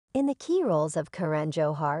In the key roles of Karan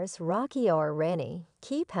Johar's Rocky Aur Rani,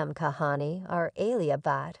 Ki Prem Kahaani are Alia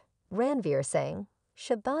Bhatt, Ranveer Singh,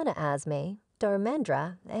 Shabana Azmi,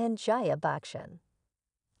 Dharmendra, and Jaya Bachchan.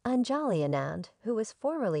 Anjali Anand, who was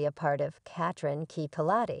formerly a part of Katrin Ki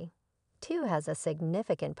Pilati, too has a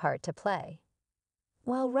significant part to play.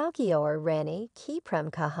 While Rocky Aur Rani, Ki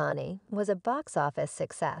Prem Kahaani was a box office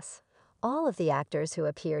success, all of the actors who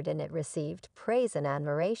appeared in it received praise and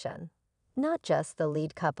admiration, not just the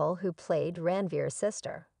lead couple who played Ranveer's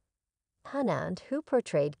sister. Anand, who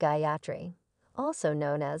portrayed Gayatri, also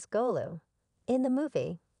known as Golu, in the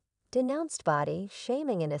movie, denounced body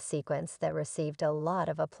shaming in a sequence that received a lot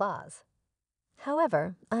of applause.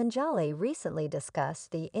 However, Anjali recently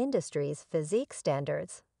discussed the industry's physique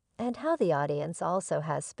standards and how the audience also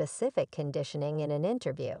has specific conditioning in an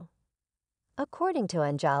interview. According to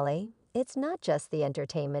Anjali, it's not just the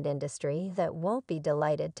entertainment industry that won't be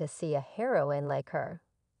delighted to see a heroine like her.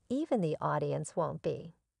 Even the audience won't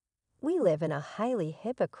be. We live in a highly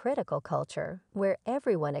hypocritical culture where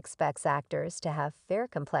everyone expects actors to have fair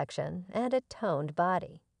complexion and a toned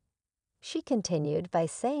body. She continued by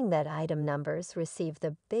saying that item numbers receive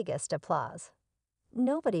the biggest applause.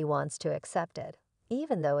 Nobody wants to accept it,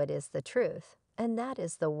 even though it is the truth, and that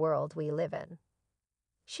is the world we live in.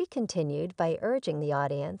 She continued by urging the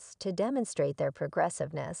audience to demonstrate their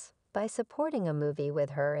progressiveness by supporting a movie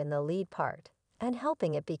with her in the lead part and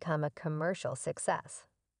helping it become a commercial success.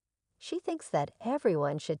 She thinks that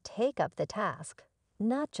everyone should take up the task,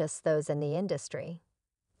 not just those in the industry.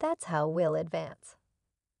 That's how we'll advance.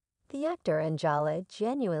 The actor Anjali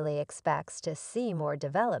genuinely expects to see more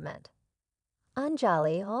development.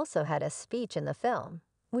 Anjali also had a speech in the film,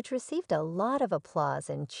 which received a lot of applause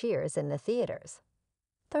and cheers in the theaters.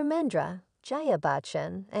 Dharmendra, Jaya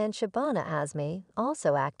Bachchan, and Shabana Azmi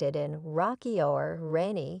also acted in Rocky Aur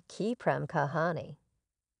Rani Ki Prem Kahaani.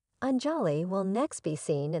 Anjali will next be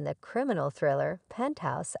seen in the criminal thriller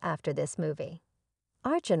Penthouse after this movie.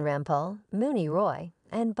 Arjun Rampal, Mooney Roy,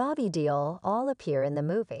 and Bobby Deol all appear in the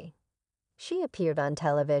movie. She appeared on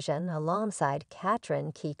television alongside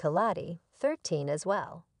Katrin Ki Pilati, 13 as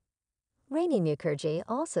well. Rani Mukherjee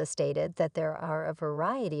also stated that there are a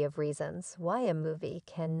variety of reasons why a movie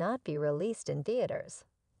cannot be released in theaters,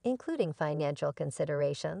 including financial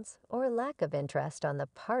considerations or lack of interest on the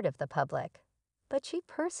part of the public. But she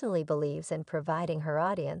personally believes in providing her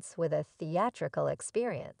audience with a theatrical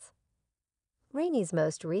experience. Rani's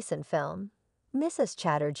most recent film, Mrs.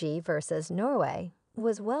 Chatterjee vs. Norway,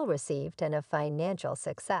 was well received and a financial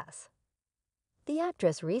success. The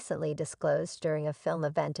actress recently disclosed during a film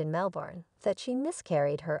event in Melbourne that she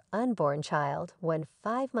miscarried her unborn child when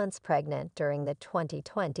 5 months pregnant during the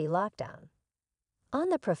 2020 lockdown. On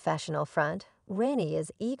the professional front, Rani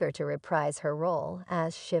is eager to reprise her role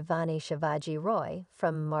as Shivani Shivaji Roy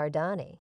from Mardani.